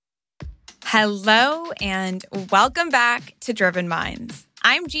Hello and welcome back to Driven Minds.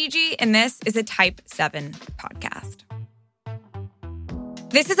 I'm Gigi and this is a Type 7 podcast.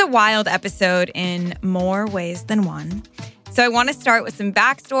 This is a wild episode in more ways than one, so I want to start with some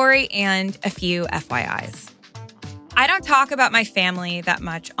backstory and a few FYIs. I don't talk about my family that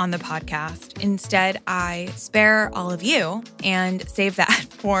much on the podcast. Instead, I spare all of you and save that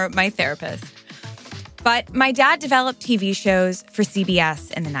for my therapist. But my dad developed TV shows for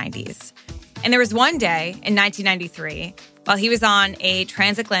CBS in the 90s. And there was one day in 1993, while he was on a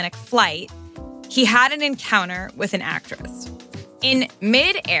transatlantic flight, he had an encounter with an actress. In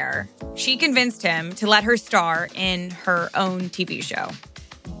mid-air, she convinced him to let her star in her own TV show.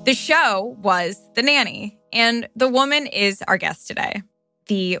 The show was The Nanny, and the woman is our guest today,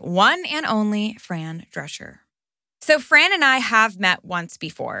 the one and only Fran Drescher. So Fran and I have met once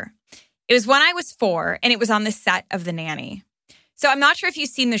before. It was when I was 4, and it was on the set of The Nanny. So I'm not sure if you've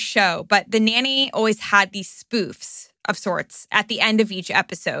seen the show, but The Nanny always had these spoofs of sorts at the end of each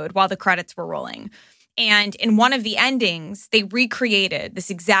episode while the credits were rolling. And in one of the endings, they recreated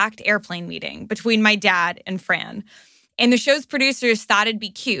this exact airplane meeting between my dad and Fran. And the show's producers thought it'd be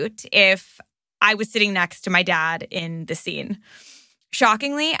cute if I was sitting next to my dad in the scene.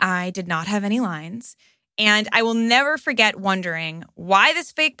 Shockingly, I did not have any lines. And I will never forget wondering why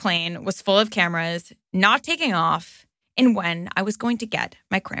this fake plane was full of cameras, not taking off, and when I was going to get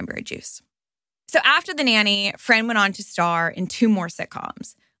my cranberry juice. So after The Nanny, Fran went on to star in 2 more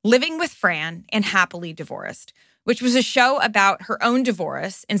sitcoms, Living with Fran and Happily Divorced, which was a show about her own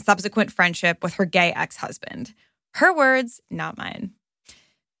divorce and subsequent friendship with her gay ex-husband. Her words, not mine.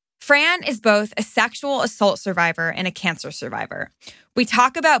 Fran is both a sexual assault survivor and a cancer survivor. We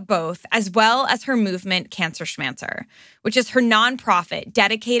talk about both, as well as her movement, Cancer Schmancer, which is her nonprofit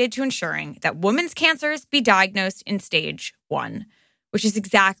dedicated to ensuring that women's cancers be diagnosed in stage 1, which is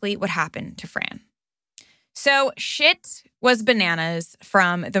exactly what happened to Fran. So shit was bananas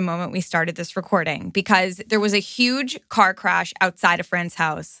from the moment we started this recording because there was a huge car crash outside of Fran's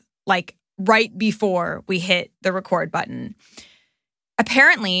house, like right before we hit the record button.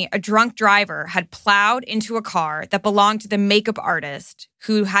 Apparently, a drunk driver had plowed into a car that belonged to the makeup artist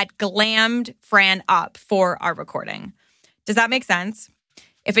who had glammed Fran up for our recording. Does that make sense?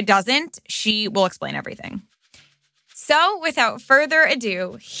 If it doesn't, she will explain everything. So, without further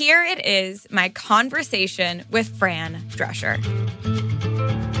ado, here it is, my conversation with Fran Drescher.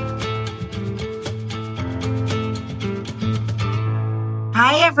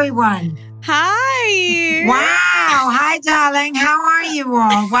 Hi, everyone. Hi. Wow. Hi, darling. How are you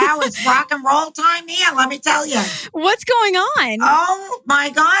all? Wow, it's rock and roll time here, let me tell you. What's going on? Oh, my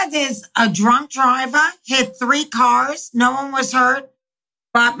God. There's a drunk driver hit 3 cars. No one was hurt,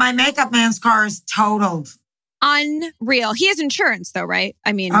 but my makeup man's car is totaled. Unreal. He has insurance, though, right?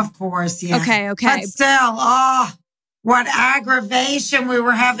 I mean, of course, yeah. Okay. But still, what aggravation. We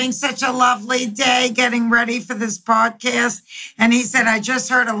were having such a lovely day getting ready for this podcast. And he said, I just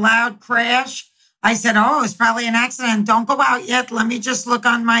heard a loud crash. I said, it's probably an accident. Don't go out yet. Let me just look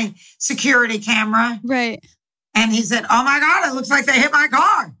on my security camera. Right. And he said, oh my God, it looks like they hit my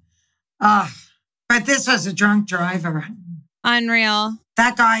car. But this was a drunk driver. Unreal.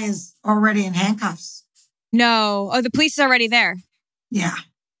 That guy is already in handcuffs. No. Oh, the police is already there. Yeah.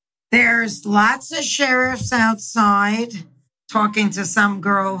 There's lots of sheriffs outside talking to some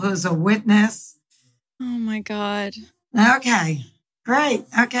girl who's a witness. Oh, my God. Okay. Great.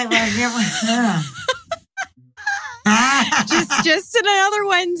 Okay. Well, here we just another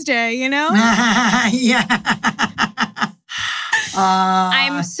Wednesday, you know? Yeah.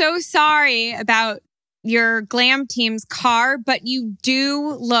 I'm so sorry about your glam team's car, but you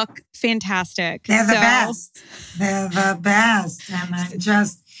do look fantastic. They're the best. They're the best. And I'm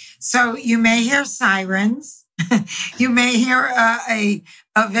just... So you may hear sirens. You may hear a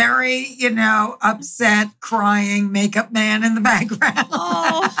very, upset, crying makeup man in the background.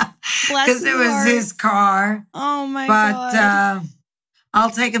 Oh, bless because it was his car. Oh, my God. But I'll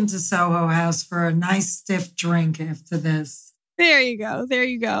take him to Soho House for a nice stiff drink after this. There you go. There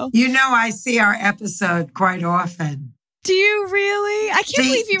you go. I see our episode quite often. Do you really? I can't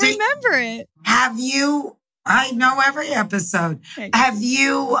believe you remember it. Have you... I know every episode. Thanks. Have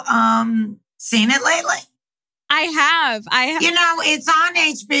you seen it lately? I have. It's on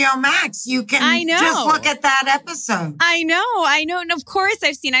HBO Max. You can just look at that episode. I know. And of course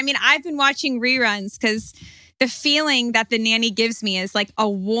I've seen. I mean, I've been watching reruns because the feeling that The Nanny gives me is like a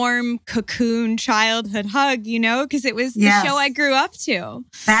warm cocoon childhood hug, because it was the show I grew up to.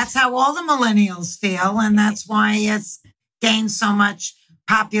 That's how all the millennials feel. And that's why it's gained so much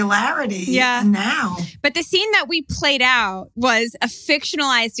popularity now. But the scene that we played out was a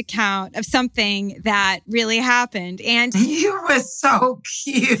fictionalized account of something that really happened. And you were so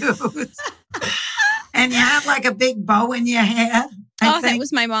cute. And you had like a big bow in your hair. That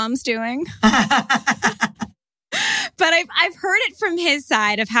was my mom's doing. But I've heard it from his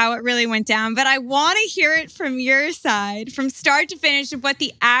side of how it really went down. But I want to hear it from your side, from start to finish, of what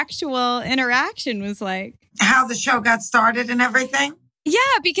the actual interaction was like. How the show got started and everything? Yeah,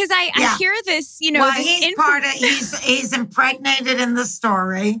 because I hear this, Well, he's impregnated in the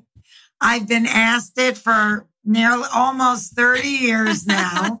story. I've been asked it for nearly almost 30 years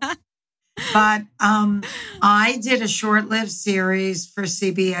now. But I did a short-lived series for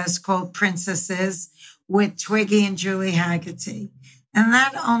CBS called Princesses with Twiggy and Julie Haggerty. And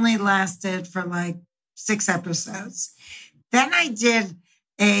that only lasted for like 6 episodes. Then I did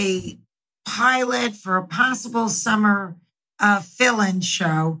a pilot for a possible summer fill-in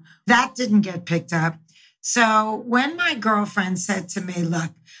show. That didn't get picked up. So when my girlfriend said to me,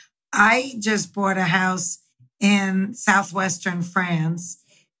 look, I just bought a house in southwestern France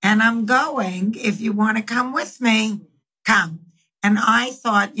and I'm going. If you want to come with me, come. And I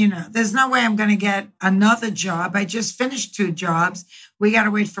thought, there's no way I'm going to get another job. I just finished 2 jobs. We got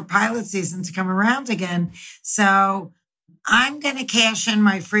to wait for pilot season to come around again. So I'm going to cash in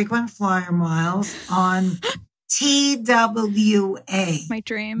my frequent flyer miles on TWA. My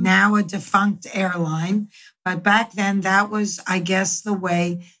dream. Now a defunct airline. But back then, that was, I guess, the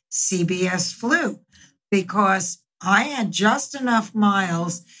way CBS flew, because I had just enough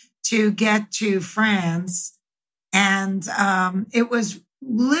miles to get to France. And it was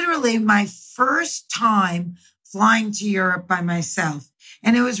literally my first time flying to Europe by myself.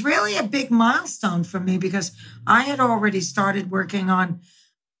 And it was really a big milestone for me because I had already started working on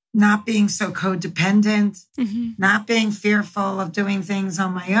not being so codependent, not being fearful of doing things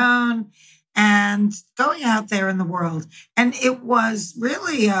on my own, and going out there in the world. And it was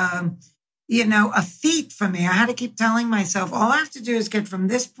really, a feat for me. I had to keep telling myself, all I have to do is get from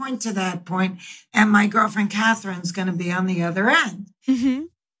this point to that point, and my girlfriend Catherine's going to be on the other end. Mm-hmm.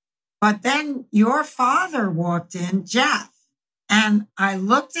 But then your father walked in, Jeff, and I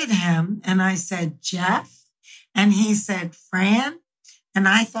looked at him and I said, Jeff, and he said, Fran. And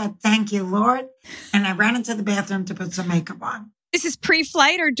I thought, thank you, Lord. And I ran into the bathroom to put some makeup on. This is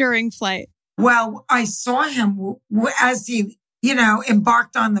pre-flight or during flight? Well, I saw him as he,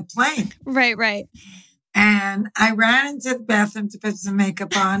 embarked on the plane. Right. And I ran into the bathroom to put some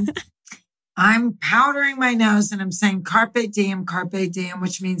makeup on. I'm powdering my nose and I'm saying, carpe diem,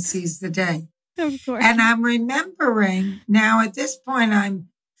 which means seize the day. Of course. And I'm remembering now at this point,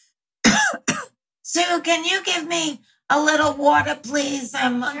 Sue, can you give me a little water, please?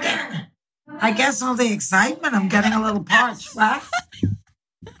 I guess all the excitement, I'm getting a little parched, right?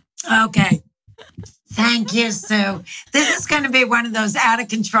 Okay. Thank you, Sue. This is going to be one of those out of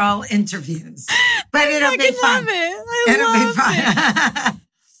control interviews, but it'll be fun. It'll be fun.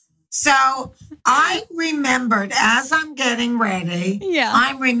 So I remembered as I'm getting ready,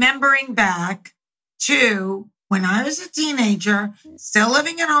 I'm remembering back to when I was a teenager, still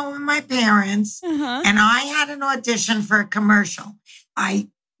living at home with my parents, and I had an audition for a commercial. I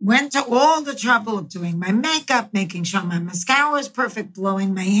went to all the trouble of doing my makeup, making sure my mascara was perfect,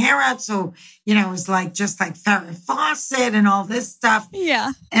 blowing my hair out. So, it was just like Farrah Fawcett and all this stuff.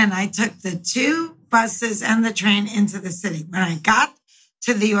 Yeah. And I took the 2 buses and the train into the city. When I got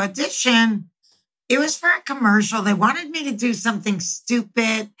to the audition, it was for a commercial. They wanted me to do something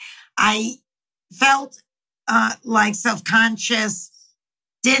stupid. I felt like self-conscious,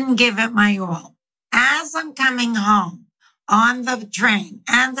 didn't give it my all. As I'm coming home on the train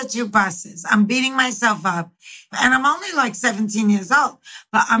and the 2 buses, I'm beating myself up. And I'm only like 17 years old.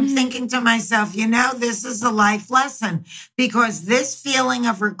 But I'm thinking to myself, this is a life lesson, because this feeling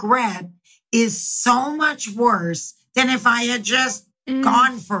of regret is so much worse than if I had just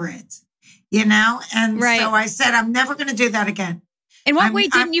gone for it, And so I said, I'm never going to do that again. In what way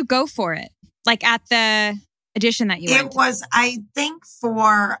didn't you go for it? Like at the audition that you went? It was, I think,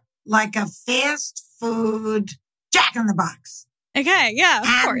 for like a fast food Jack in the Box. Okay, yeah, of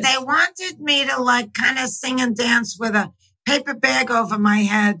course. And they wanted me to kind of sing and dance with a paper bag over my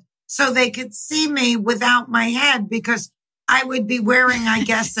head so they could see me without my head, because I would be wearing, I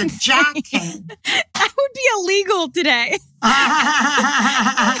guess, a jacket. That would be illegal today. That's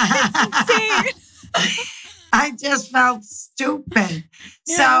insane. I just felt stupid.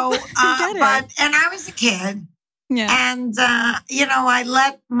 Yeah, so, and I was a kid. Yeah. And, I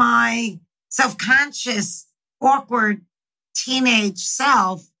let my self-conscious, awkward teenage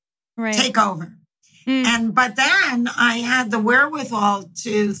self take over. But then I had the wherewithal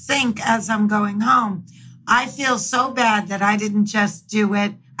to think as I'm going home, I feel so bad that I didn't just do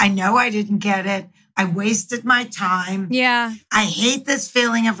it. I know I didn't get it. I wasted my time. Yeah. I hate this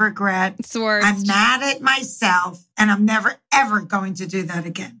feeling of regret. It's the worst. I'm mad at myself, and I'm never, ever going to do that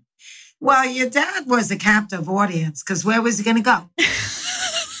again. Well, your dad was a captive audience, because where was he going to go?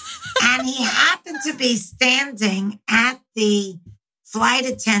 And he happened to be standing at the flight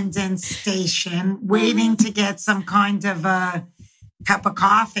attendant station waiting to get some kind of a cup of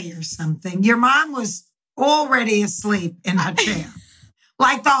coffee or something. Your mom was already asleep in her chair.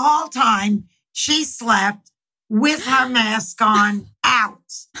 Like the whole time, she slept with her mask on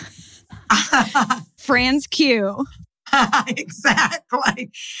out. Fran's cue.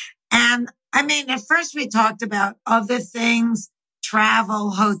 Exactly. And I mean, at first we talked about other things,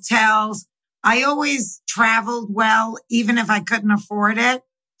 travel, hotels. I always traveled well, even if I couldn't afford it.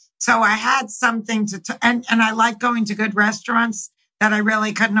 So I had something and I like going to good restaurants that I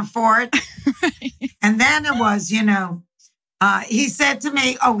really couldn't afford. Right. And then it was, he said to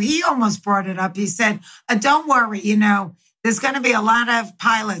me, he almost brought it up. He said, don't worry, there's going to be a lot of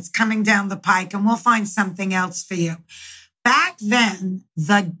pilots coming down the pike and we'll find something else for you. Back then,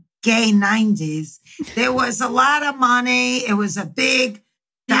 the gay 90s, there was a lot of money. It was a big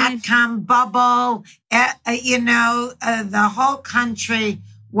dot-com bubble. The whole country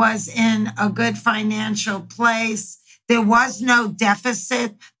was in a good financial place. There was no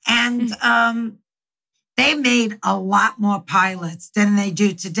deficit. And they made a lot more pilots than they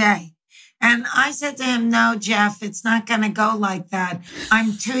do today. And I said to him, no, Jeff, it's not going to go like that.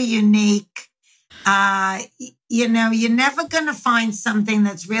 I'm too unique. You're never going to find something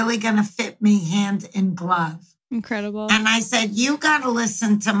that's really going to fit me hand in glove. Incredible. And I said, you got to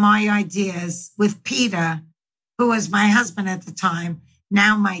listen to my ideas with Peter, who was my husband at the time,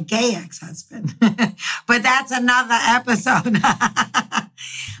 now my gay ex-husband. But that's another episode.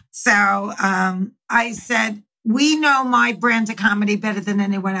 So I said, we know my brand of comedy better than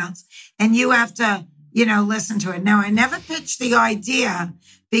anyone else. And you have to, listen to it. Now, I never pitched the idea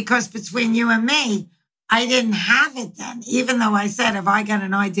because between you and me, I didn't have it then, even though I said, have I got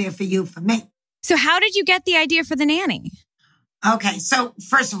an idea for you, for me? So how did you get the idea for the nanny? Okay, so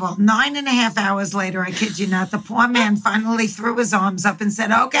first of all, 9.5 hours later, I kid you not, the poor man finally threw his arms up and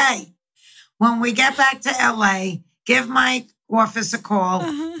said, okay, when we get back to LA, give my office a call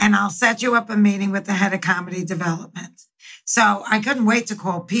and I'll set you up a meeting with the head of comedy development. So I couldn't wait to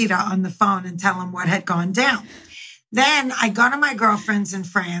call Peter on the phone and tell him what had gone down. Then I go to my girlfriend's in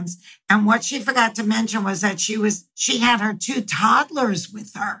France, and what she forgot to mention was that she had her 2 toddlers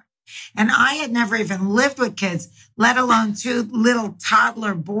with her. And I had never even lived with kids, let alone 2 little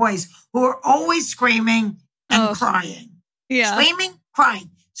toddler boys who were always screaming and crying. Yeah.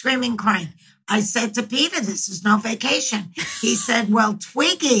 Screaming, crying. I said to Peter, this is no vacation. He said, well,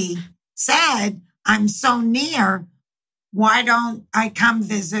 Twiggy said, I'm so near. Why don't I come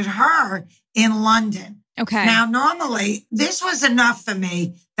visit her in London? Okay. Now, normally, this was enough for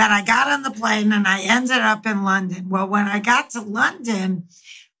me that I got on the plane and I ended up in London. Well, when I got to London,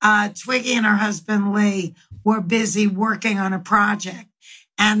 Twiggy and her husband, Lee, were busy working on a project.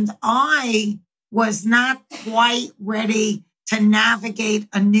 And I was not quite ready to navigate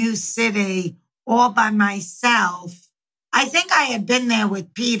a new city all by myself. I think I had been there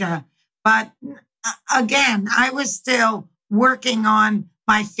with Peter, but again, I was still working on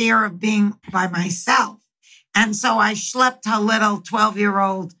my fear of being by myself. And so I schlepped her little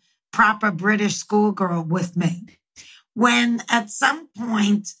 12-year-old proper British schoolgirl with me. When at some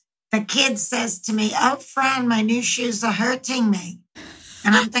point the kid says to me, oh, Fran, my new shoes are hurting me.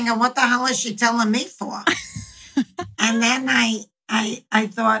 And I'm thinking, what the hell is she telling me for? And then I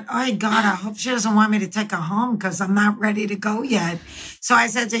thought, oh, God, I hope she doesn't want me to take her home because I'm not ready to go yet. So I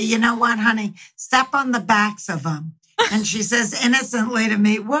said to her, you know what, honey, step on the backs of them. And she says innocently to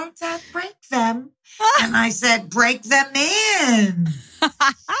me, won't that break them? And I said, break them in.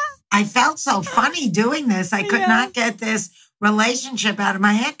 I felt so funny doing this. I could not get this relationship out of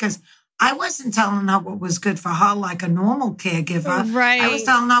my head because I wasn't telling her what was good for her like a normal caregiver. Right. I was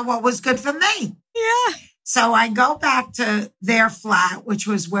telling her what was good for me. Yeah. So I go back to their flat, which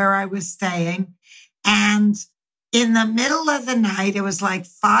was where I was staying. And in the middle of the night, it was like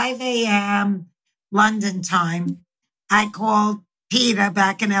 5 a.m. London time. I called Peter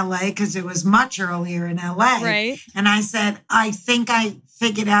back in LA because it was much earlier in LA. Right. And I said, I think I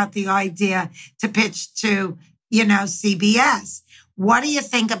figured out the idea to pitch to, CBS. What do you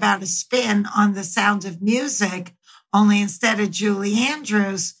think about a spin on The Sound of Music? Only instead of Julie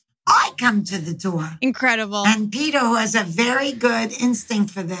Andrews, I come to the door. Incredible. And Peter, who has a very good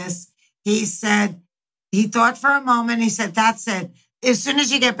instinct for this, he said, He thought for a moment. He said, that's it. As soon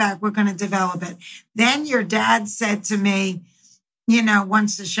as you get back, we're going to develop it. Then your dad said to me,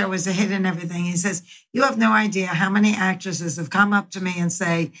 once the show was a hit and everything, he says, you have no idea how many actresses have come up to me and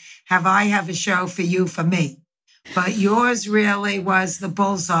say, have a show for you, for me? But yours really was the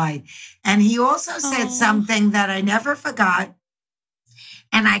bullseye. And he also said something that I never forgot.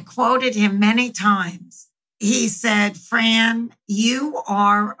 And I quoted him many times. He said, Fran, you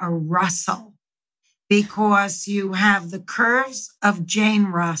are a Russell because you have the curves of Jane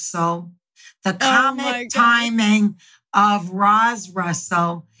Russell, the comic timing of Roz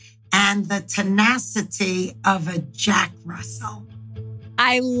Russell, and the tenacity of a Jack Russell.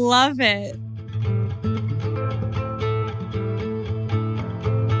 I love it.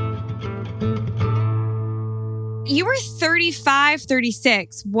 You were 35,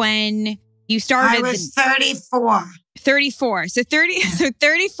 36 when you started. I was 34. 34. So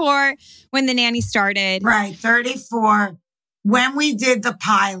 34 when The Nanny started. Right, 34 when we did the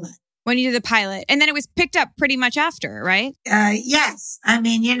pilot. When you did the pilot. And then it was picked up pretty much after, right? Yes. I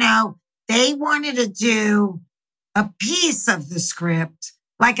mean, they wanted to do a piece of the script,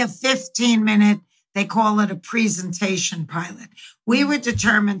 like a 15-minute, they call it a presentation pilot. We were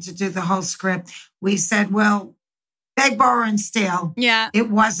determined to do the whole script. We said, well, beg, borrow, and steal. Yeah. It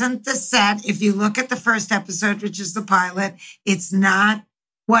wasn't the set. If you look at the first episode, which is the pilot, it's not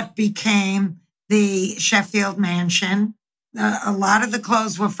what became the Sheffield Mansion. A lot of the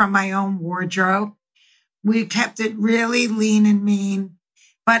clothes were from my own wardrobe. We kept it really lean and mean.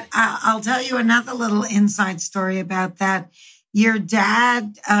 But I'll tell you another little inside story about that. Your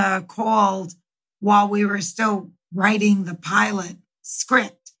dad called while we were still writing the pilot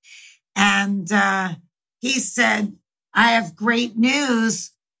script. And he said, I have great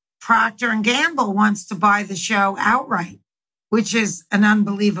news. Procter & Gamble wants to buy the show outright, which is an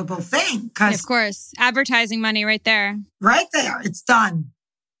unbelievable thing. Yeah, of course. Advertising money right there. Right there. It's done.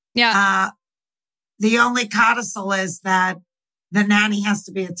 Yeah. The only codicil is that the nanny has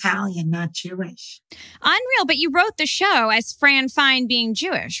to be Italian, not Jewish. Unreal. But you wrote the show as Fran Fine being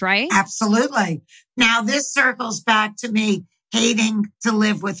Jewish, right? Absolutely. Now, this circles back to me hating to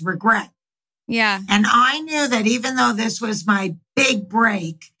live with regret. Yeah. And I knew that even though this was my big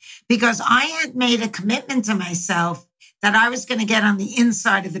break, because I had made a commitment to myself that I was going to get on the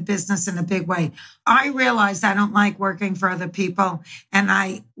inside of the business in a big way. I realized I don't like working for other people. And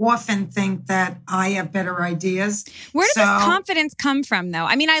I often think that I have better ideas. Where does this confidence come from, though?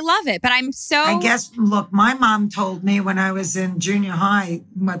 I mean, I love it, but I guess, look, my mom told me when I was in junior high,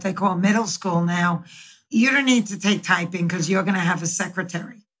 what they call middle school now, you don't need to take typing because you're going to have a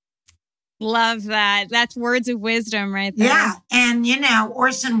secretary. Love that. That's words of wisdom right there. Yeah. And,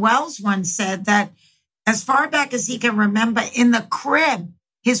 Orson Welles once said that as far back as he can remember, in the crib,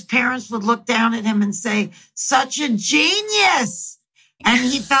 his parents would look down at him and say, such a genius. And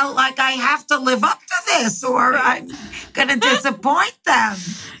he felt like I have to live up to this or I'm going to disappoint them.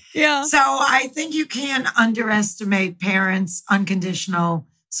 Yeah. So I think you can't underestimate parents' unconditional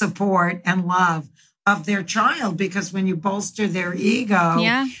support and love of their child, because when you bolster their ego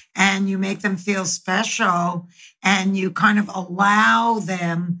and you make them feel special and you kind of allow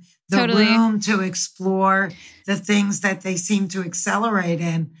them the room to explore the things that they seem to accelerate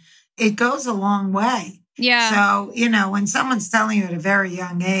in, it goes a long way. Yeah. So, when someone's telling you at a very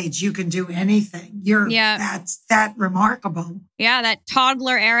young age, you can do anything, that's that remarkable. Yeah. That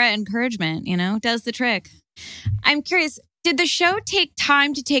toddler era encouragement, does the trick. I'm curious, did the show take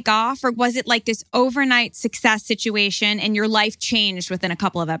time to take off, or was it like this overnight success situation and your life changed within a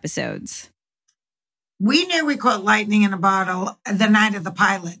couple of episodes? We knew we caught lightning in a bottle the night of the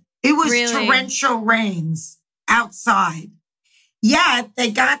pilot. It was torrential rains outside. Yet they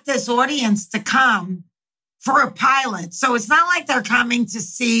got this audience to come for a pilot. So it's not like they're coming to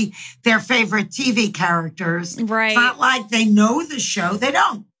see their favorite TV characters. Right. It's not like they know the show. They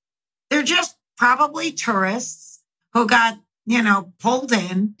don't. They're just probably tourists who got, pulled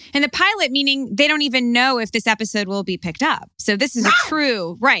in. And the pilot, meaning they don't even know if this episode will be picked up. So this is a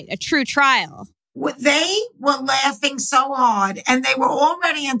true trial. They were laughing so hard and they were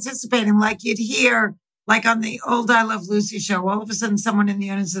already anticipating, like you'd hear, like on the old I Love Lucy show, all of a sudden someone in the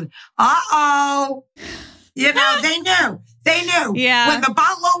audience said, uh-oh. They knew. Yeah. When the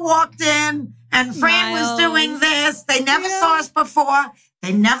butler walked in and Fran was doing this, they never saw us before.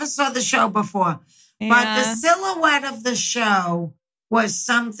 They never saw the show before. Yeah. But the silhouette of the show was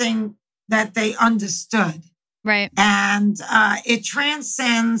something that they understood. Right. And it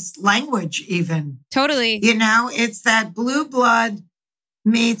transcends language even. Totally. It's that blue blood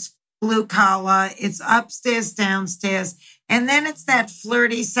meets blue collar. It's upstairs, downstairs. And then it's that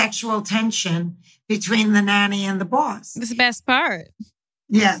flirty sexual tension between the nanny and the boss. It's the best part.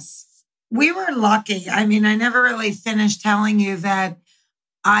 Yes. We were lucky. I mean, I never really finished telling you that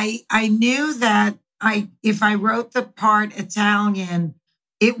I knew that if I wrote the part Italian,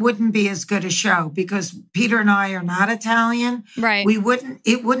 it wouldn't be as good a show because Peter and I are not Italian. Right.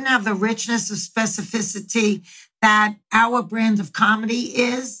 It wouldn't have the richness of specificity that our brand of comedy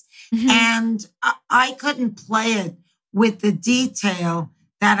is. Mm-hmm. And I couldn't play it with the detail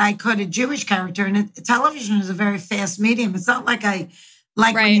that I could a Jewish character. And television is a very fast medium. It's not like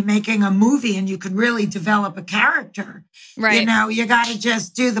when you're making a movie and you could really develop a character. Right. You know, you got to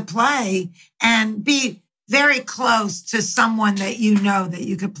just do the play and be very close to someone that you know that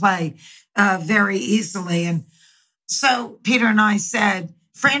you could play very easily. And so Peter and I said,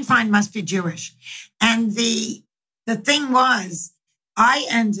 Fran Fine must be Jewish. And the thing was, I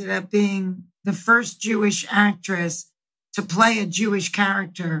ended up being the first Jewish actress to play a Jewish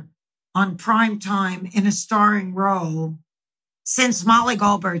character on prime time in a starring role since Molly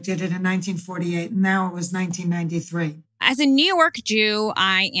Goldberg did it in 1948, and now it was 1993. As a New York Jew,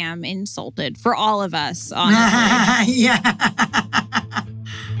 I am insulted for all of us, honestly. Yeah.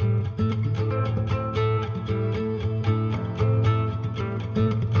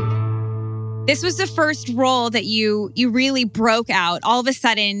 This was the first role that you really broke out. All of a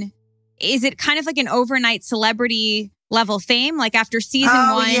sudden, is it kind of like an overnight celebrity level fame? Like after season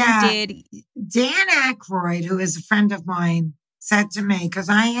one, did Dan Aykroyd, who is a friend of mine, said to me, because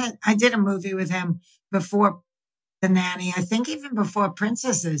I did a movie with him before The Nanny, I think even before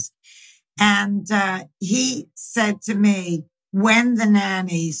Princesses. And he said to me, when The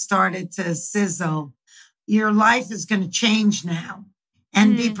Nanny started to sizzle, your life is going to change now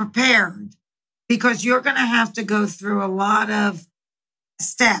and be prepared because you're going to have to go through a lot of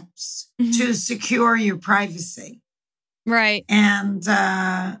steps to secure your privacy. Right. And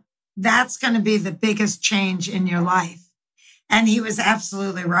that's going to be the biggest change in your life. And he was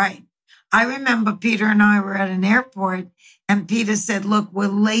absolutely right. I remember Peter and I were at an airport and Peter said, look, we're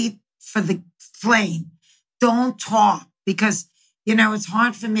late for the plane. Don't talk because, you know, it's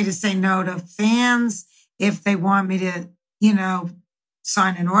hard for me to say no to fans if they want me to, you know,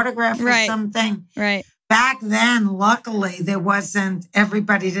 sign an autograph or something. Right. Back then, luckily,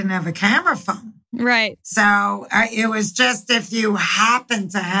 everybody didn't have a camera phone. Right. So it was just if you happen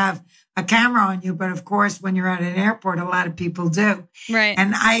to have a camera on you. But of course, when you're at an airport, a lot of people do. Right.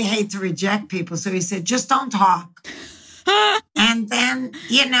 And I hate to reject people. So he said, just don't talk. And then,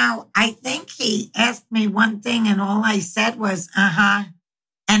 you know, I think he asked me one thing and all I said was,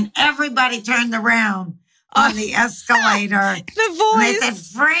 and everybody turned around on the escalator. The voice. And they said,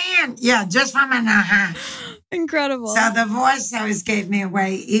 Fran. Yeah, just from an Incredible. So the voice always gave me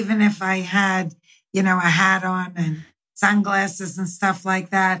away, even if I had, you know, a hat on and sunglasses and stuff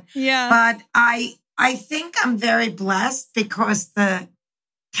like that. Yeah. But I think I'm very blessed because the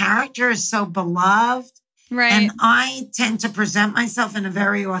character is so beloved. Right. And I tend to present myself in a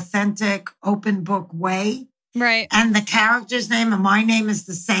very authentic, open book way. Right. And the character's name and my name is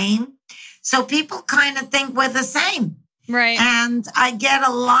the same. So people kind of think we're the same. Right. And I get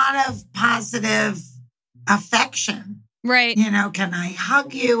a lot of positive affection. Right. You know, can I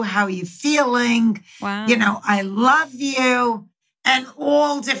hug you? How are you feeling? Wow. You know, I love you. And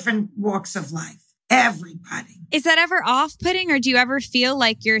all different walks of life. Everybody. Is that ever off-putting or do you ever feel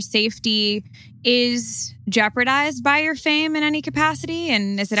like your safety is jeopardized by your fame in any capacity?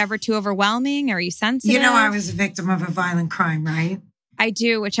 And is it ever too overwhelming? Or are you sensitive? You know, I was a victim of a violent crime, right? I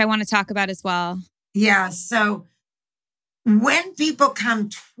do, which I want to talk about as well. Yeah. So when people come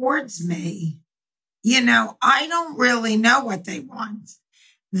towards me, you know, I don't really know what they want.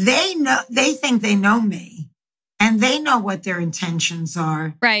 They think they know me and they know what their intentions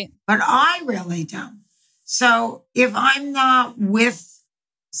are. Right. But I really don't. So if I'm not with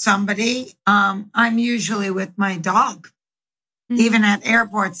somebody, I'm usually with my dog. Mm-hmm. Even at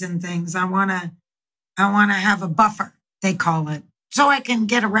airports and things, I want to have a buffer, they call it. So I can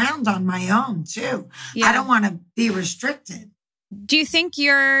get around on my own too. Yeah. I don't want to be restricted. Do you think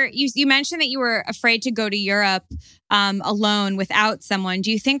you mentioned that you were afraid to go to Europe alone without someone. Do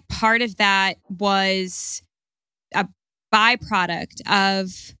you think part of that was a byproduct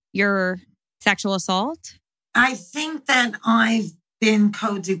of your sexual assault? I think that I've been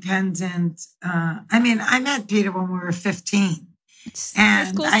codependent. I met Peter when we were 15.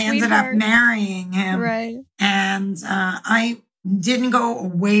 And I ended up marrying him. Right. And I didn't go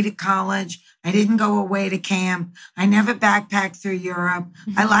away to college. I didn't go away to camp. I never backpacked through Europe.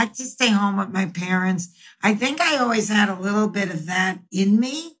 Mm-hmm. I like to stay home with my parents. I think I always had a little bit of that in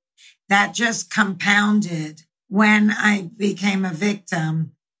me. that just compounded when I became a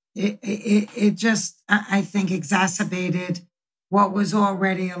victim. It just, I think, exacerbated what was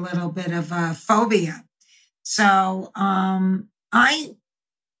already a little bit of a phobia. So I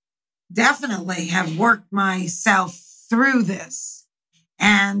definitely have worked myself through this,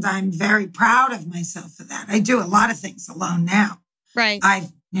 and I'm very proud of myself for that. I do a lot of things alone now. Right. I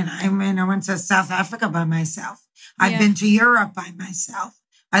went to South Africa by myself. I've been to Europe by myself.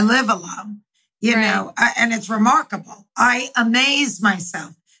 I live alone, and it's remarkable. I amaze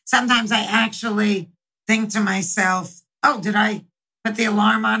myself. Sometimes I actually think to myself, oh, did I put the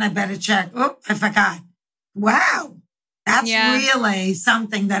alarm on? I better check. Oh, I forgot. Wow. That's really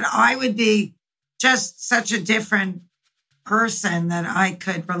something that I would be just such a different person that I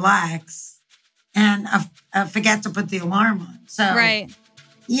could relax and forget to put the alarm on. So,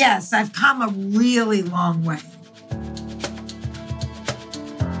 yes, I've come a really long way.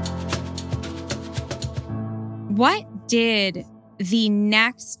 What did the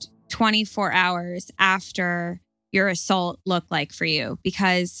next 24 hours after your assault look like for you?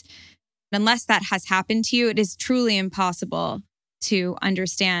 Because unless that has happened to you, it is truly impossible to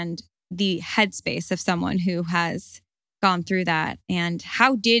understand the headspace of someone who has gone through that. And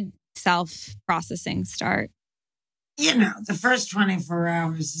how did self-processing start? The first 24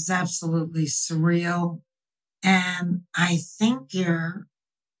 hours is absolutely surreal. And I think you're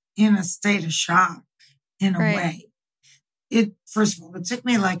in a state of shock in a way. First of all, it took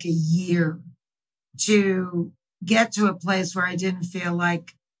me like a year to get to a place where I didn't feel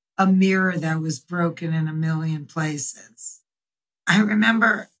like a mirror that was broken in a million places. I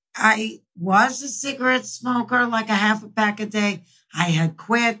remember I was a cigarette smoker, like a half a pack a day. I had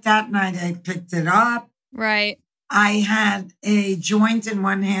quit that night. I picked it up. Right. I had a joint in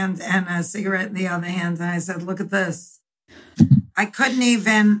one hand and a cigarette in the other hand. And I said, look at this. I couldn't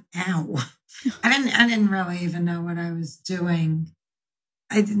even, I didn't really even know what I was doing.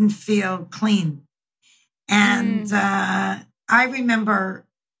 I didn't feel clean. And I remember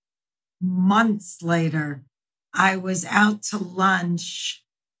months later, I was out to lunch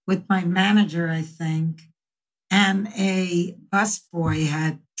with my manager, I think, and a busboy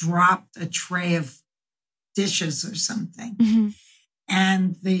had dropped a tray of dishes or something. Mm-hmm.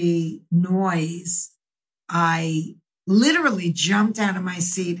 And the noise, I literally jumped out of my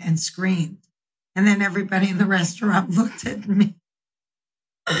seat and screamed. And then everybody in the restaurant looked at me.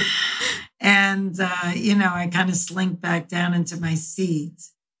 And, I kind of slinked back down into my seat.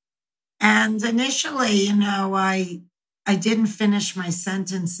 And initially, I didn't finish my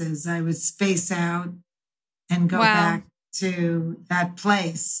sentences. I would space out and go back to that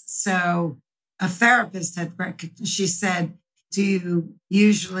place. So a therapist had she said, do you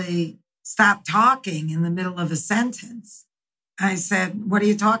usually stop talking in the middle of a sentence? I said, what are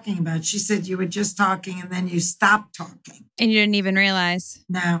you talking about? She said, you were just talking and then you stopped talking. And you didn't even realize?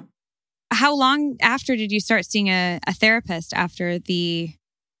 No. How long after did you start seeing a therapist after the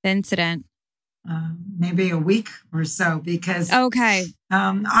incident? Maybe a week or so, because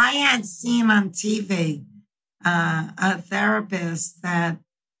I had seen on TV a therapist that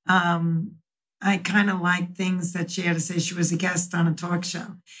I kind of liked things that she had to say. She was a guest on a talk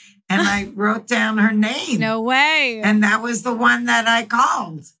show. And I wrote down her name. No way. And that was the one that I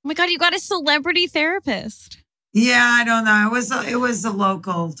called. Oh my God, you got a celebrity therapist. Yeah, I don't know. It was a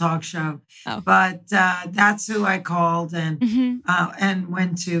local talk show. Oh. But that's who I called and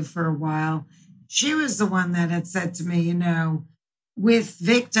went to for a while. She was the one that had said to me, with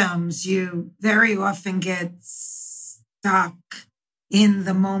victims, you very often get stuck in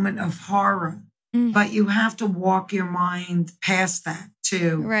the moment of horror, but you have to walk your mind past that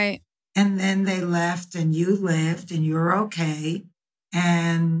too. Right. And then they left and you lived and you're okay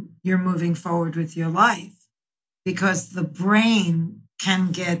and you're moving forward with your life, because the brain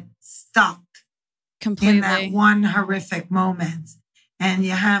can get stuck completely in that one horrific moment. And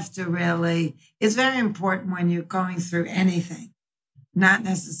you have to really, it's very important when you're going through anything, not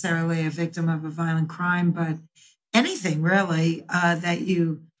necessarily a victim of a violent crime, but anything really, that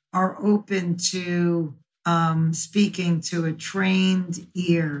you are open to speaking to a trained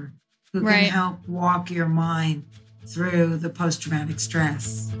ear who can help walk your mind through the post-traumatic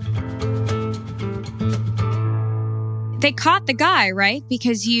stress. They caught the guy, right?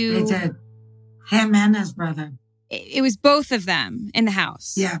 Because They did. Him and his brother. It was both of them in the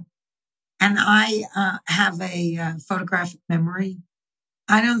house. Yeah. And I have a photographic memory.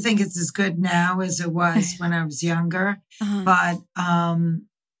 I don't think it's as good now as it was when I was younger, but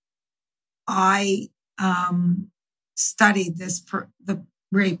I studied the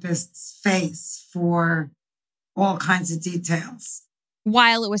rapist's face for all kinds of details.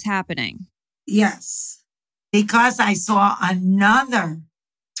 while it was happening. Yes, because I saw another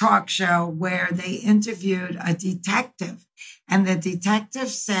talk show where they interviewed a detective, and the detective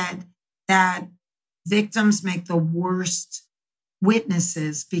said that victims make the worst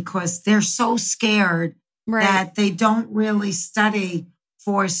witnesses because they're so scared that they don't really study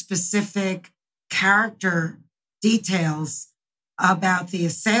for specific character details about the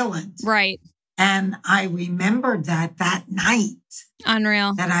assailant. Right. And I remembered that night.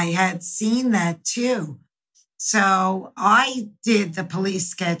 Unreal. That I had seen that too. So I did the police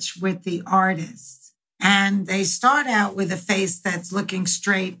sketch with the artist, and they start out with a face that's looking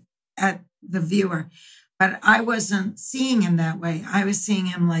straight at the viewer, but I wasn't seeing him that way. I was seeing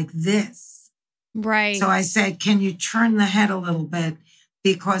him like this. Right. So I said, can you turn the head a little bit?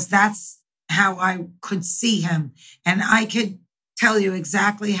 Because that's how I could see him. And I could tell you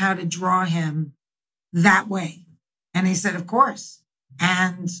exactly how to draw him that way. And he said, of course.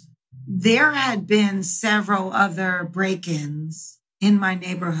 And there had been several other break-ins in my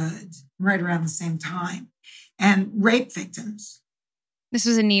neighborhood right around the same time, and rape victims. This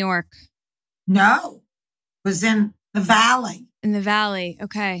was in New York? No, it was in the Valley. In the Valley,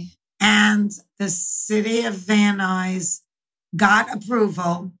 okay. And the city of Van Nuys got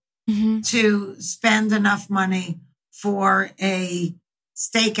approval to spend enough money for a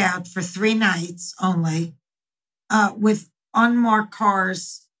stakeout for 3 nights only, with unmarked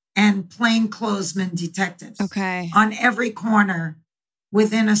cars and plainclothesmen detectives. Okay. On every corner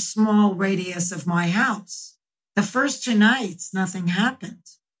within a small radius of my house. The first 2 nights, nothing happened.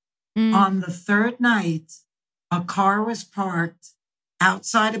 On the 3rd night, a car was parked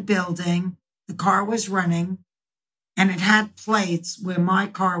outside a building. The car was running, and it had plates where my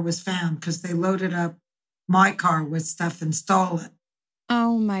car was found because they loaded up my car with stuff and stole it.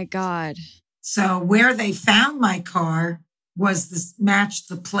 Oh my God. So where they found my car was this matched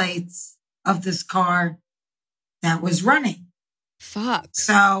the plates of this car that was running. Fuck.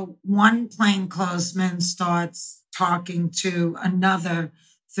 So one plainclothesman starts talking to another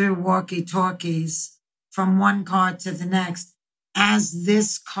through walkie-talkies from one car to the next. As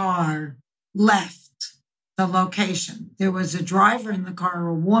this car left the location, there was a driver in the car,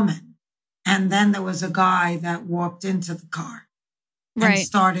 a woman, and then there was a guy that walked into the car and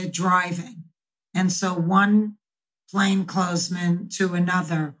started driving. And so one plainclothesman to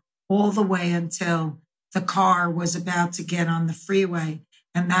another, all the way until the car was about to get on the freeway.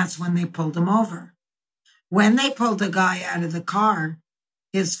 And that's when they pulled him over. When they pulled the guy out of the car,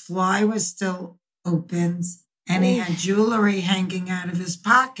 his fly was still open and he had jewelry hanging out of his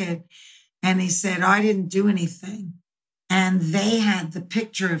pocket. And he said, I didn't do anything. And they had the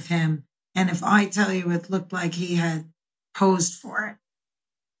picture of him. And if I tell you, it looked like he had posed for it.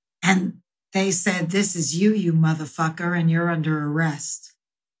 And they said, this is you, you motherfucker, and you're under arrest.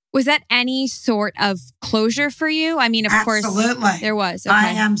 Was that any sort of closure for you? I mean, of Absolutely. course, there was. Okay. I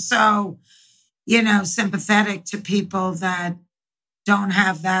am so, sympathetic to people that don't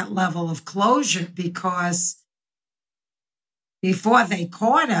have that level of closure, because before they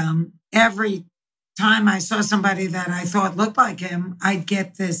caught him, every time I saw somebody that I thought looked like him, I'd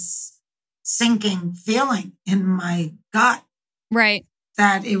get this sinking feeling in my gut. Right.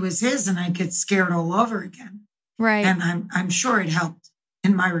 That it was his, and I'd get scared all over again. Right. And I'm sure it helped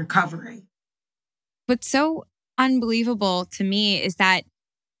in my recovery. What's so unbelievable to me is that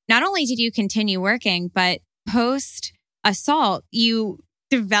not only did you continue working, but post assault, you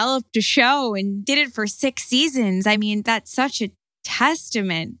developed a show and did it for 6 seasons. I mean, that's such a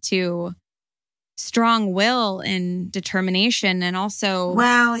testament to strong will and determination. And also,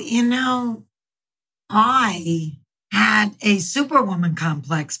 well, I had a superwoman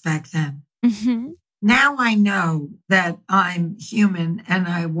complex back then. Now I know that I'm human and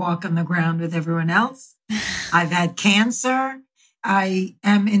I walk on the ground with everyone else. I've had cancer. I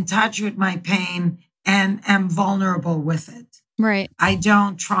am in touch with my pain and am vulnerable with it. Right. I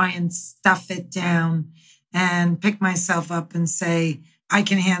don't try and stuff it down and pick myself up and say, I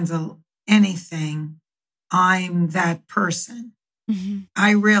can handle anything. I'm that person.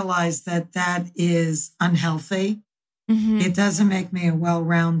 I realize that is unhealthy. It doesn't make me a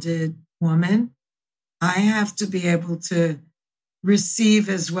well-rounded woman. I have to be able to receive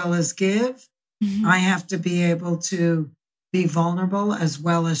as well as give. I have to be able to be vulnerable as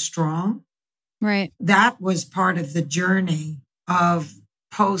well as strong. Right. That was part of the journey of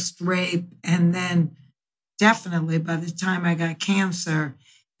post-rape. And then definitely by the time I got cancer,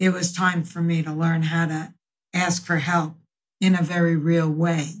 it was time for me to learn how to ask for help in a very real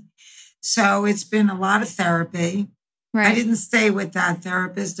way. So it's been a lot of therapy. Right. I didn't stay with that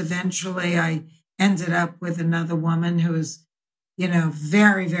therapist. Eventually, I ended up with another woman who's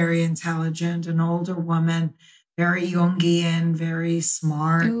very, very intelligent, an older woman, very Jungian, very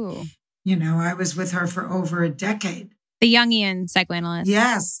smart. Ooh. I was with her for over a decade. The Jungian psychoanalyst.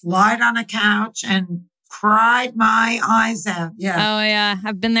 Yes, lied on a couch and cried my eyes out. Yeah. Oh, yeah.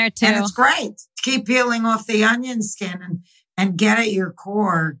 I've been there too. And it's great to keep peeling off the onion skin and get at your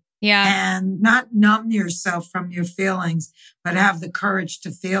core. Yeah. And not numb yourself from your feelings, but have the courage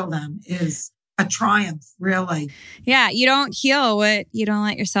to feel them is a triumph, really. Yeah. You don't heal what you don't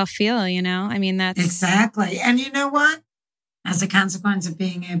let yourself feel, I mean, that's... Exactly. And you know what? As a consequence of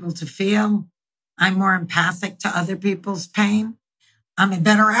being able to feel, I'm more empathic to other people's pain. I'm a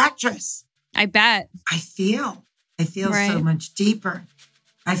better actress. I bet. I feel Right. so much deeper.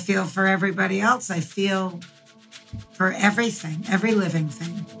 I feel for everybody else. I feel for everything, every living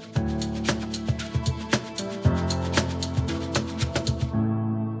thing.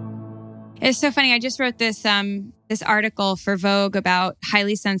 It's so funny. I just wrote this article for Vogue about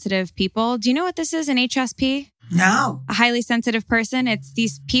highly sensitive people. Do you know what this is, an HSP? No. A highly sensitive person. It's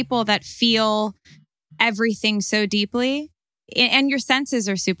these people that feel everything so deeply, and your senses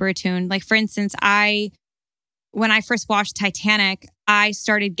are super attuned. Like, for instance, when I first watched Titanic, I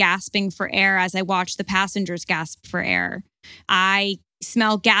started gasping for air as I watched the passengers gasp for air. I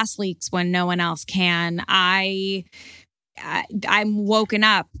smell gas leaks when no one else can. I'm woken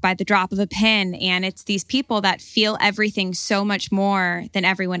up by the drop of a pin, and it's these people that feel everything so much more than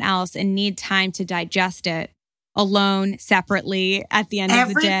everyone else and need time to digest it alone, separately, at the end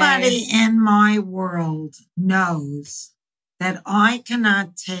of the day. Everybody in my world knows that I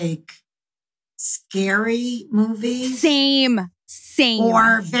cannot take scary movies. Same.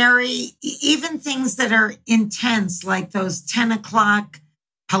 Or even things that are intense, like those 10 o'clock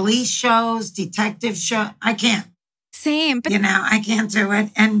police shows, detective show. I can't. Same. But I can't do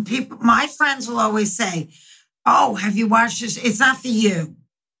it. And my friends will always say, oh, have you watched this? It's not for you.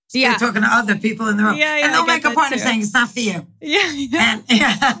 Yeah. They're talking to other people in the room. Yeah, and they'll make a point of saying it's not for you. Yeah. And, but,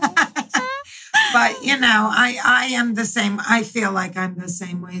 I am the same. I feel like I'm the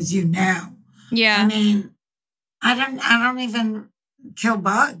same way as you now. Yeah. I mean, I don't even kill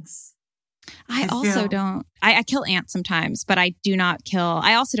bugs. I also don't. I kill ants sometimes, but I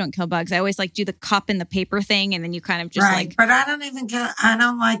also don't kill bugs. I always do the cup and the paper thing, and then you kind of just right. But I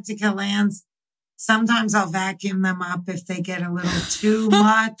don't like to kill ants. Sometimes I'll vacuum them up if they get a little too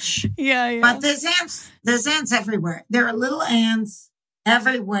much. Yeah. But there's ants everywhere. There are little ants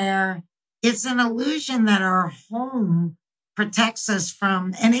everywhere. It's an illusion that our home protects us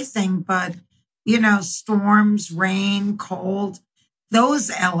from anything but, storms, rain, cold,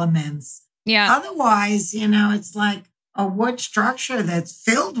 those elements. Yeah. Otherwise, it's like a wood structure that's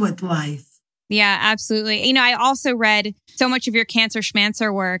filled with life. Yeah, absolutely. I also read so much of your Cancer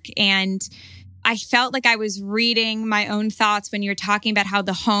Schmancer work, and I felt like I was reading my own thoughts when you're talking about how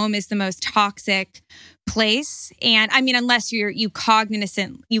the home is the most toxic place. And I mean, unless you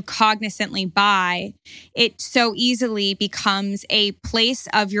cognizantly buy, it so easily becomes a place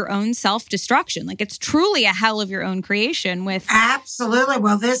of your own self-destruction. Like, it's truly a hell of your own creation with... Absolutely.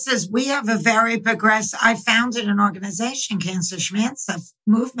 Well, we have a very progressive, I founded an organization, Cancer Schmancer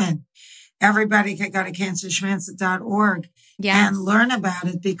Movement. Everybody can go to cancerschmancer.org and learn about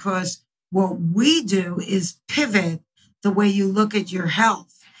it, because what we do is pivot the way you look at your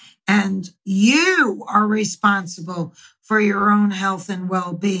health. And you are responsible for your own health and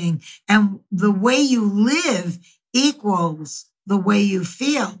well-being. And the way you live equals the way you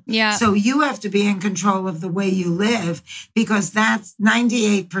feel. Yeah. So you have to be in control of the way you live, because that's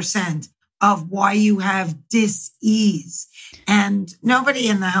 98% of why you have dis-ease. And nobody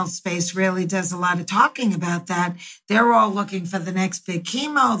in the health space really does a lot of talking about that. They're all looking for the next big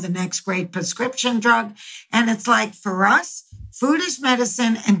chemo, the next great prescription drug. And it's like, for us, food is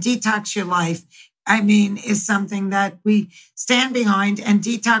medicine, and detox your life, is something that we stand behind. And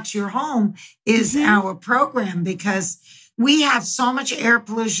Detox Your Home is our program, because we have so much air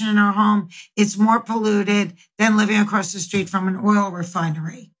pollution in our home. It's more polluted than living across the street from an oil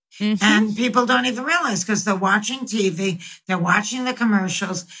refinery. Mm-hmm. And people don't even realize, because they're watching TV, they're watching the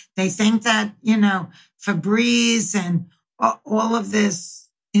commercials. They think that, Febreze and all of this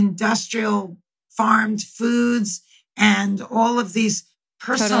industrial farmed foods and all of these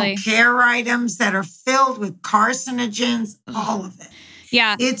personal care items that are filled with carcinogens, all of it.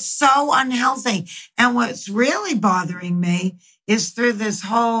 Yeah. It's so unhealthy. And what's really bothering me is, through this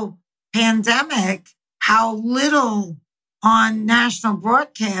whole pandemic, how little on national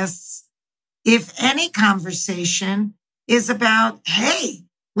broadcasts, if any conversation, is about, hey,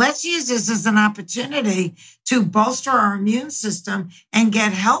 Let's use this as an opportunity to bolster our immune system and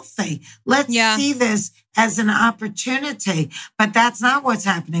get healthy. Let's see this as an opportunity. But that's not what's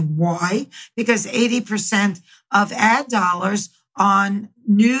happening. Why? Because 80% of ad dollars on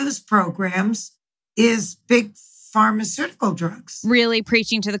news programs is big pharmaceutical drugs. Really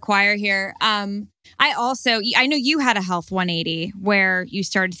preaching to the choir here. I know you had a health 180 where you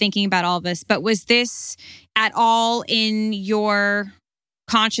started thinking about all this, but was this at all in your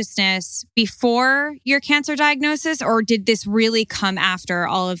consciousness before your cancer diagnosis, or did this really come after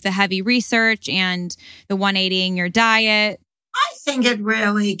all of the heavy research and the 180ing your diet? I think it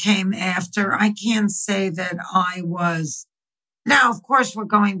really came after. I can't say that I was. Now, of course, we're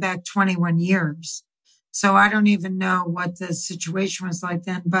going back 21 years. So I don't even know what the situation was like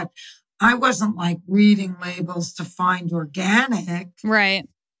then, but I wasn't like reading labels to find organic. Right.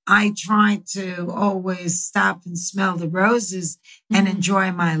 I tried to always stop and smell the roses and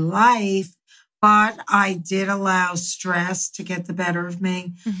enjoy my life. But I did allow stress to get the better of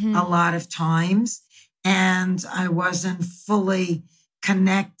me a lot of times. And I wasn't fully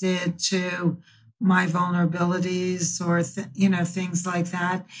connected to my vulnerabilities or, things like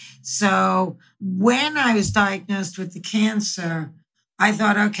that. So when I was diagnosed with the cancer, I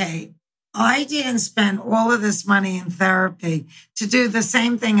thought, okay, I didn't spend all of this money in therapy to do the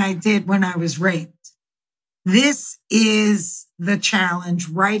same thing I did when I was raped. This is the challenge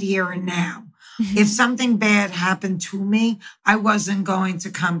right here and now. If something bad happened to me, I wasn't going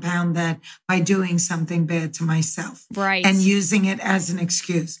to compound that by doing something bad to myself. Right. And using it as an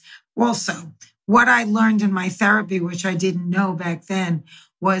excuse. Also, what I learned in my therapy, which I didn't know back then,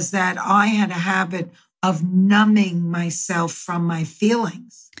 was that I had a habit of numbing myself from my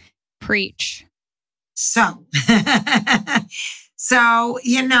feelings. Preach. So, when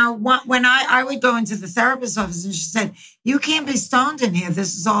I would go into the therapist's office and she said, you can't be stoned in here.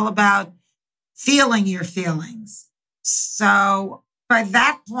 This is all about feeling your feelings. So by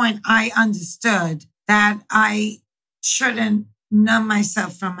that point, I understood that I shouldn't numb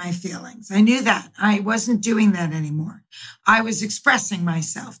myself from my feelings. I knew that. I wasn't doing that anymore. I was expressing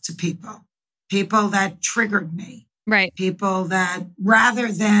myself to people that triggered me. Right. People that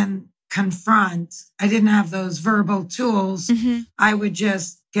rather than confront, I didn't have those verbal tools. I would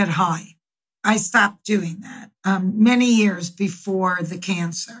just get high. I stopped doing that many years before the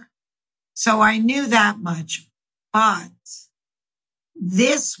cancer. So I knew that much, but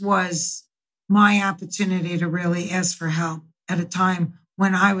this was my opportunity to really ask for help at a time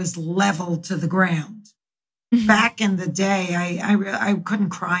when I was leveled to the ground. Back in the day, I couldn't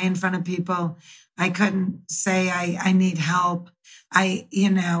cry in front of people. I couldn't say I need help. I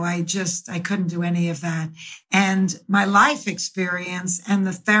couldn't do any of that. And my life experience and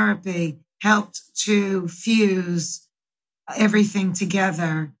the therapy helped to fuse everything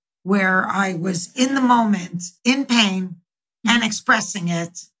together, where I was in the moment, in pain, and expressing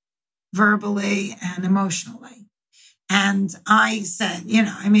it verbally and emotionally. And I said,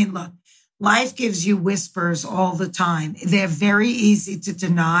 look, life gives you whispers all the time. They're very easy to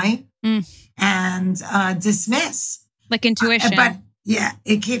deny and dismiss. Like intuition. But yeah,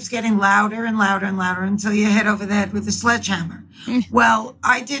 it keeps getting louder and louder and louder until you hit over the head with a sledgehammer. Well,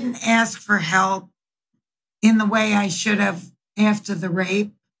 I didn't ask for help in the way I should have after the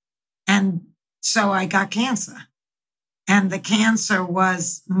rape. And so I got cancer. And the cancer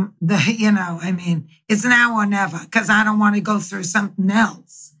was it's now or never, because I don't want to go through something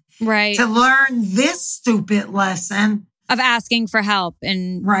else. Right. To learn this stupid lesson of asking for help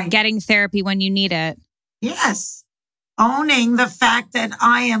and getting therapy when you need it. Yes. Owning the fact that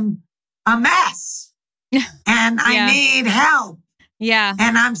I am a mess and I need help. Yeah.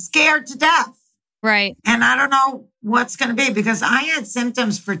 And I'm scared to death. Right. And I don't know what's going to be, because I had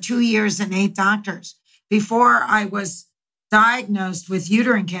symptoms for 2 years and 8 doctors before I was diagnosed with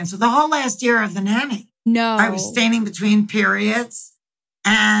uterine cancer. The whole last year of the nanny. No. I was standing between periods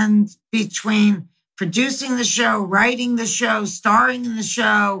and between producing the show, writing the show, starring in the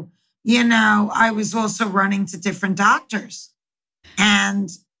show. I was also running to different doctors. And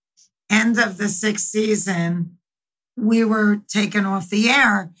end of the 6th season, we were taken off the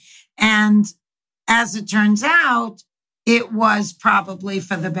air. And as it turns out, it was probably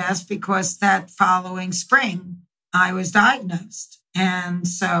for the best, because that following spring, I was diagnosed. And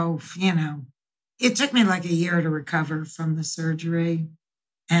so, it took me like a year to recover from the surgery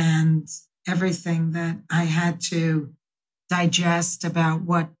and everything that I had to digest about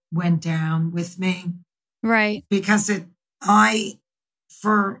what went down with me. Right. Because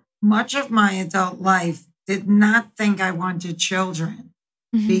for much of my adult life, did not think I wanted children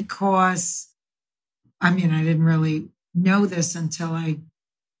because, I didn't really know this until I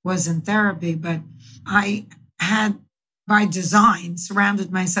was in therapy, but I had, by design,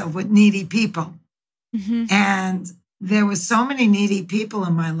 surrounded myself with needy people. Mm-hmm. And there was so many needy people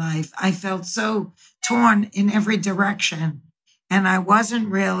in my life. I felt so torn in every direction. And I wasn't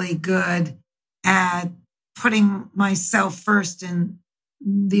really good at putting myself first in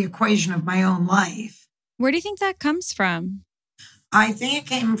the equation of my own life. Where do you think that comes from? I think it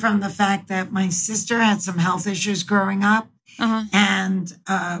came from the fact that my sister had some health issues growing up and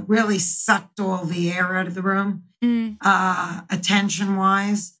really sucked all the air out of the room,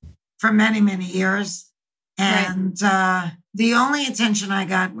 attention-wise, for many, many years. And the only attention I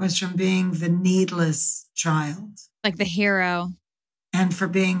got was from being the needless child. Like the hero. And for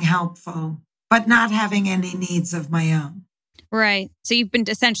being helpful, but not having any needs of my own. Right. So you've been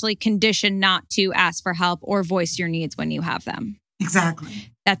essentially conditioned not to ask for help or voice your needs when you have them.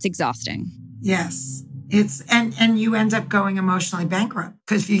 Exactly. That's exhausting. Yes. It's and you end up going emotionally bankrupt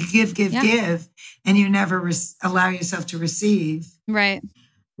because if you give, and you never allow yourself to receive. Right.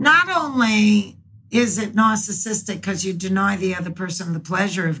 Not only is it narcissistic because you deny the other person the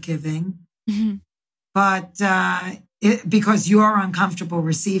pleasure of giving, but because you're uncomfortable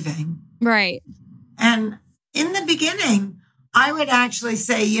receiving. Right. And in the beginning, I would actually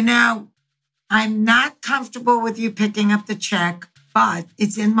say, I'm not comfortable with you picking up the check, but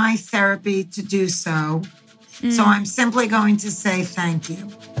it's in my therapy to do so. So I'm simply going to say thank you.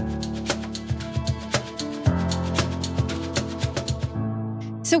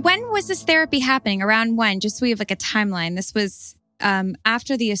 So when was this therapy happening? Around when? Just so we have like a timeline. This was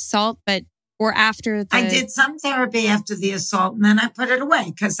after the assault, or after the... I did some therapy after the assault, and then I put it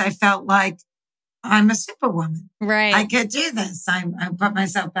away because I felt like I'm a superwoman. Right. I could do this. I put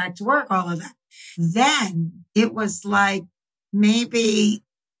myself back to work, all of that. Then it was like maybe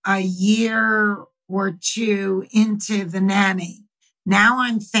a year or two into The Nanny. Now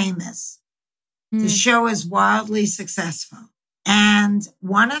I'm famous. The show is wildly successful. And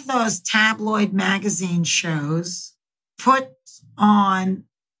one of those tabloid magazine shows put on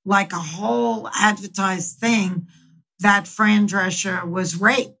like a whole advertised thing that Fran Drescher was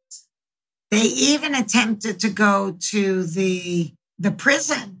raped. They even attempted to go to the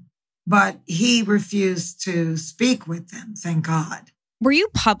prison, but he refused to speak with them, thank God. Were you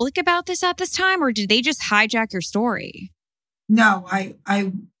public about this at this time, or did they just hijack your story? No, I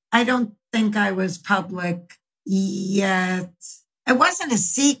don't think I was public yet. It wasn't a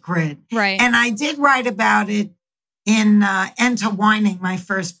secret. Right. And I did write about it in Enter Whining, my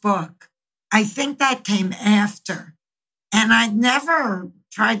first book. I think that came after. And I never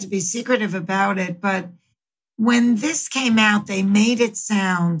tried to be secretive about it. But when this came out, they made it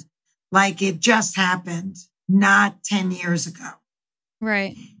sound like it just happened, not 10 years ago.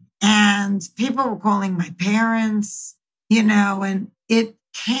 Right. And people were calling my parents, and it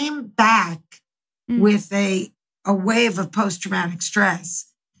came back with a wave of post-traumatic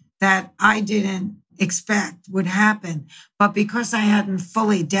stress that I didn't expect would happen. But because I hadn't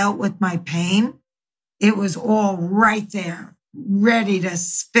fully dealt with my pain, it was all right there, ready to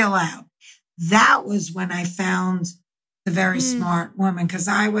spill out. That was when I found the very smart woman, because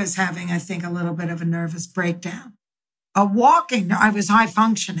I was having, I think, a little bit of a nervous breakdown. I was high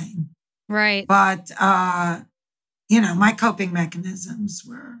functioning. Right. But, my coping mechanisms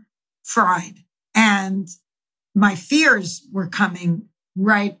were fried. And my fears were coming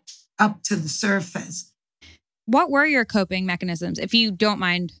right up to the surface. What were your coping mechanisms, if you don't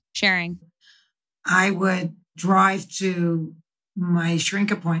mind sharing? I would drive to my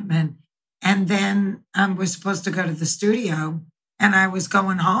shrink appointment, and then I was supposed to go to the studio, and I was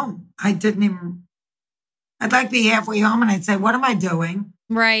going home. I'd like be halfway home, and I'd say, what am I doing?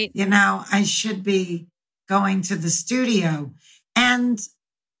 Right. I should be going to the studio. And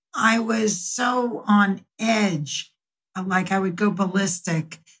I was so on edge, like I would go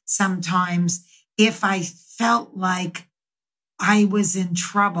ballistic sometimes if I felt like I was in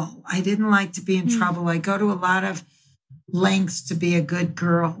trouble. I didn't like to be in trouble. I go to a lot of lengths to be a good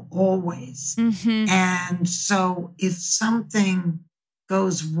girl, always. And so if something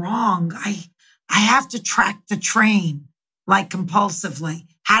goes wrong, I have to track the train like compulsively.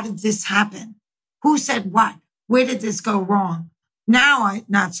 How did this happen? Who said what? Where did this go wrong? Now,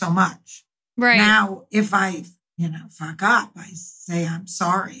 not so much. Right. Now, if I, fuck up, I say, I'm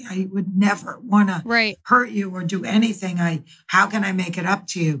sorry. I would never want to hurt you or do anything. How can I make it up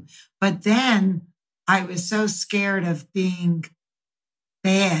to you? But then I was so scared of being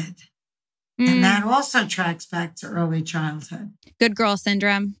bad. And that also tracks back to early childhood. Good girl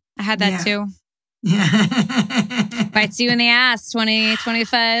syndrome. I had that too. Yeah. Bites you in the ass 20,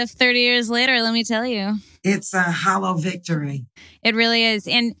 25, 30 years later, let me tell you. It's a hollow victory. It really is.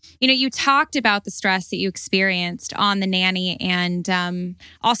 And, you talked about the stress that you experienced on the nanny and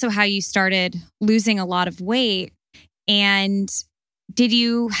also how you started losing a lot of weight. And did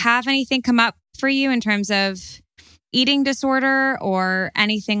you have anything come up for you in terms of eating disorder or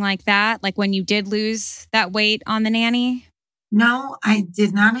anything like that? Like when you did lose that weight on the nanny? No, I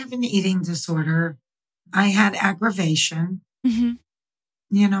did not have an eating disorder. I had aggravation.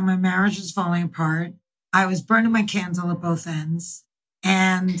 Mm-hmm. My marriage was falling apart. I was burning my candle at both ends.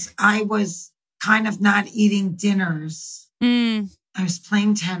 And I was kind of not eating dinners. I was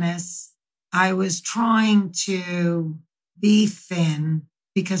playing tennis. I was trying to be thin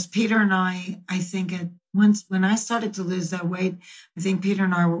because Peter and I think when I started to lose that weight, I think Peter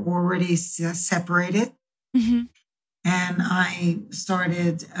and I were already separated. Mm-hmm. And I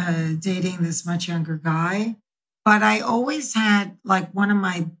started dating this much younger guy. But I always had, like, one of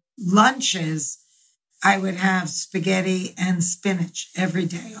my lunches, I would have spaghetti and spinach every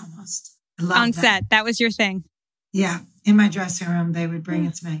day almost. I love on that. set. That was your thing. Yeah. In my dressing room, they would bring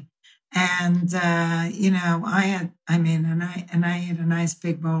it to me. And, I ate a nice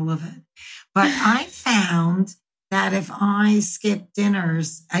big bowl of it. But I found that if I skip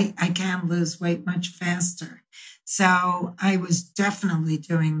dinners, I can lose weight much faster. So I was definitely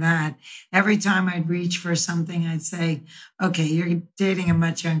doing that. Every time I'd reach for something, I'd say, okay, you're dating a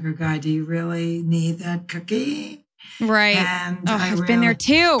much younger guy. Do you really need that cookie? Right. And I've been there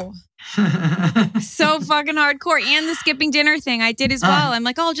too. So fucking hardcore. And the skipping dinner thing I did as well. I'm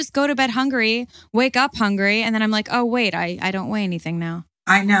like, I'll just go to bed hungry, wake up hungry. And then I'm like, oh, wait, I don't weigh anything now.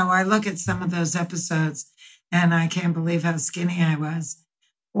 I know. I look at some of those episodes and I can't believe how skinny I was.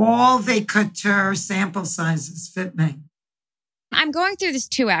 All the couture sample sizes fit me. I'm going through this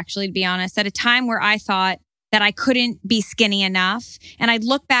too, actually, to be honest, at a time where I thought that I couldn't be skinny enough. And I'd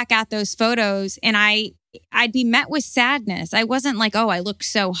look back at those photos and I'd be met with sadness. I wasn't like, oh, I look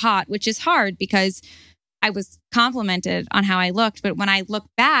so hot, which is hard because I was complimented on how I looked. But when I look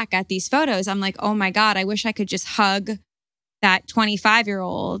back at these photos, I'm like, oh my God, I wish I could just hug that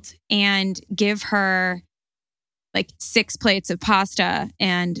 25-year-old and give her like 6 plates of pasta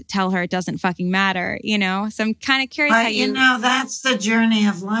and tell her it doesn't fucking matter, So I'm kind of curious but, how you... that's the journey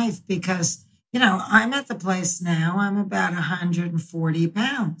of life because, I'm at the place now, I'm about 140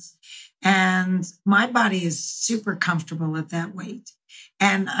 pounds and my body is super comfortable at that weight.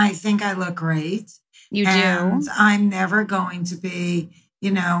 And I think I look great. You and do. I'm never going to be,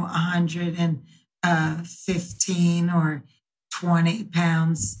 115 or 20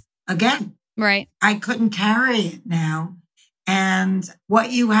 pounds again. Right. I couldn't carry it now. And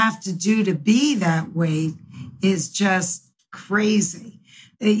what you have to do to be that weight is just crazy.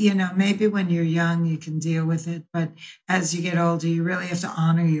 Maybe when you're young, you can deal with it. But as you get older, you really have to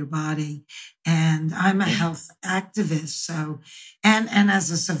honor your body. And I'm a health activist. So, and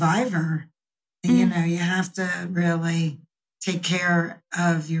as a survivor, you have to really take care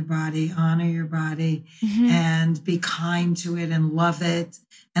of your body, honor your body, and be kind to it and love it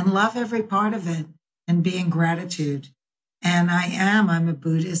and love every part of it and be in gratitude. And I'm a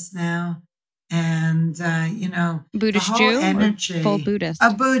Buddhist now. And, Buddhist Jew energy, or full Buddhist? A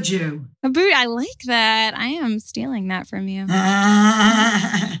Buju. I like that. I am stealing that from you.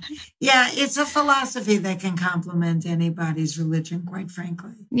 Yeah, it's a philosophy that can complement anybody's religion, quite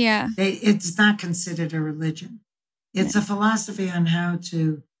frankly. Yeah. It's not considered a religion. It's a philosophy on how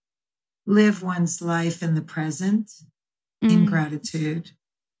to live one's life in the present, in gratitude.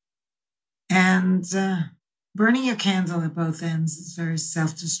 And burning your candle at both ends is very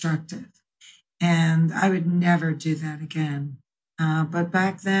self-destructive. And I would never do that again. But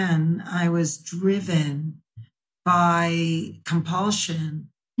back then, I was driven by compulsion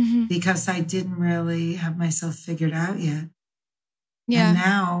because I didn't really have myself figured out yet. Yeah. And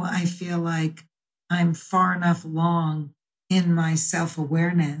now I feel like I'm far enough along in my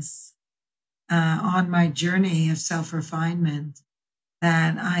self-awareness, on my journey of self-refinement,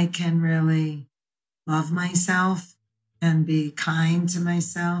 that I can really love myself and be kind to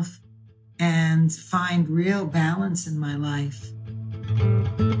myself and find real balance in my life.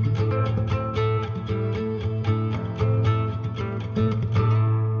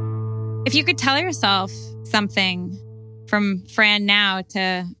 If you could tell yourself something from Fran now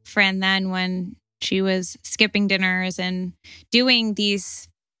to Fran then when she was skipping dinners and doing these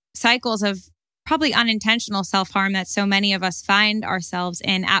cycles of probably unintentional self-harm that so many of us find ourselves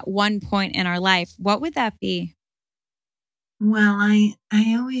in at one point in our life, what would that be? Well, I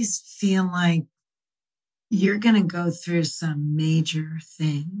always feel like you're going to go through some major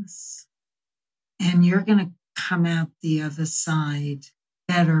things and you're going to come out the other side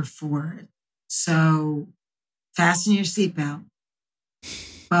better for it. So fasten your seatbelt.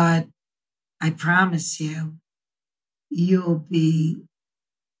 But I promise you, you'll be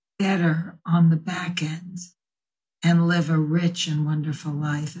better on the back end and live a rich and wonderful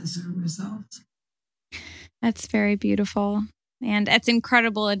life as a result. That's very beautiful. And it's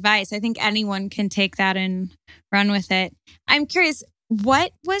incredible advice. I think anyone can take that and run with it. I'm curious,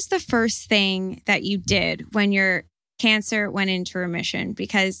 what was the first thing that you did when your cancer went into remission?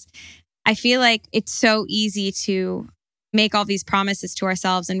 Because I feel like it's so easy to make all these promises to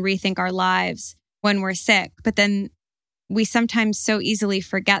ourselves and rethink our lives when we're sick, but then we sometimes so easily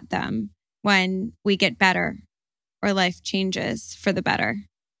forget them when we get better or life changes for the better.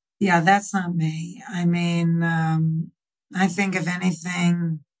 Yeah, that's not me. I mean, I think if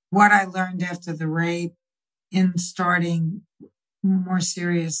anything, what I learned after the rape in starting more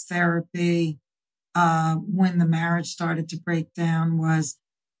serious therapy, when the marriage started to break down was,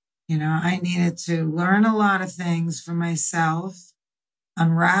 I needed to learn a lot of things for myself,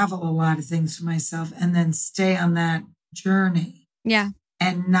 unravel a lot of things for myself, and then stay on that journey. Yeah.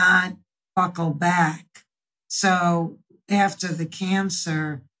 And not buckle back. So after the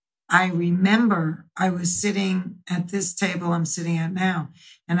cancer, I remember I was sitting at this table I'm sitting at now,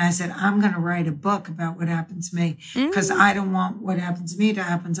 and I said, I'm going to write a book about what happened to me because I don't want what happened to me to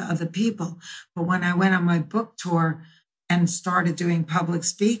happen to other people. But when I went on my book tour and started doing public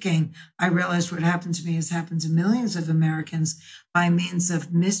speaking, I realized what happened to me has happened to millions of Americans by means of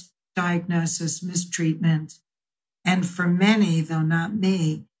misdiagnosis, mistreatment, and for many, though not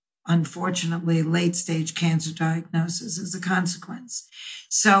me, unfortunately, late-stage cancer diagnosis as a consequence.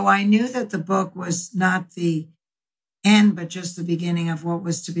 So I knew that the book was not the end, but just the beginning of what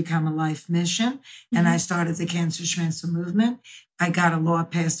was to become a life mission. And I started the Cancer Schmancer movement. I got a law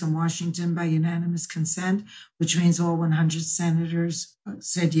passed in Washington by unanimous consent, which means all 100 senators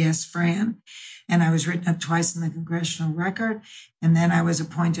said, yes, Fran. And I was written up twice in the Congressional Record. And then I was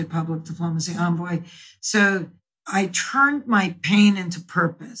appointed public diplomacy envoy. So I turned my pain into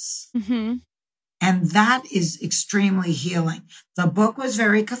purpose. And that is extremely healing. The book was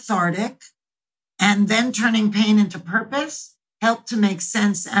very cathartic. And then turning pain into purpose helped to make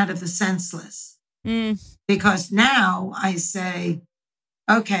sense out of the senseless. Because now I say,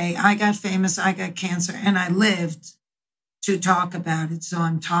 okay, I got famous, I got cancer, and I lived to talk about it. So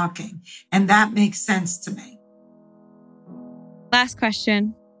I'm talking. And that makes sense to me. Last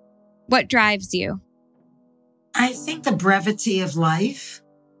question. What drives you? I think the brevity of life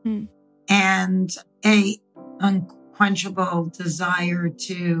and a unquenchable desire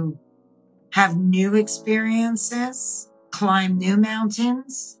to have new experiences, climb new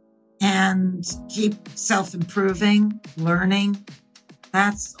mountains, and keep self-improving, learning.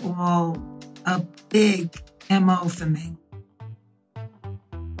 That's all a big MO for me.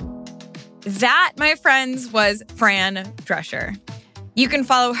 That, my friends, was Fran Drescher. You can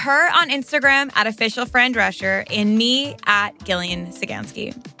follow her on Instagram at @officialfrandrescher and me at Gillian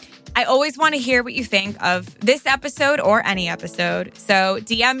Sagansky. I always want to hear what you think of this episode or any episode. So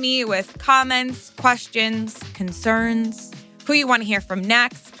DM me with comments, questions, concerns, who you want to hear from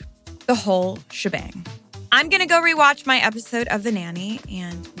next, the whole shebang. I'm going to go rewatch my episode of The Nanny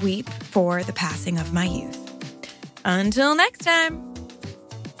and weep for the passing of my youth. Until next time.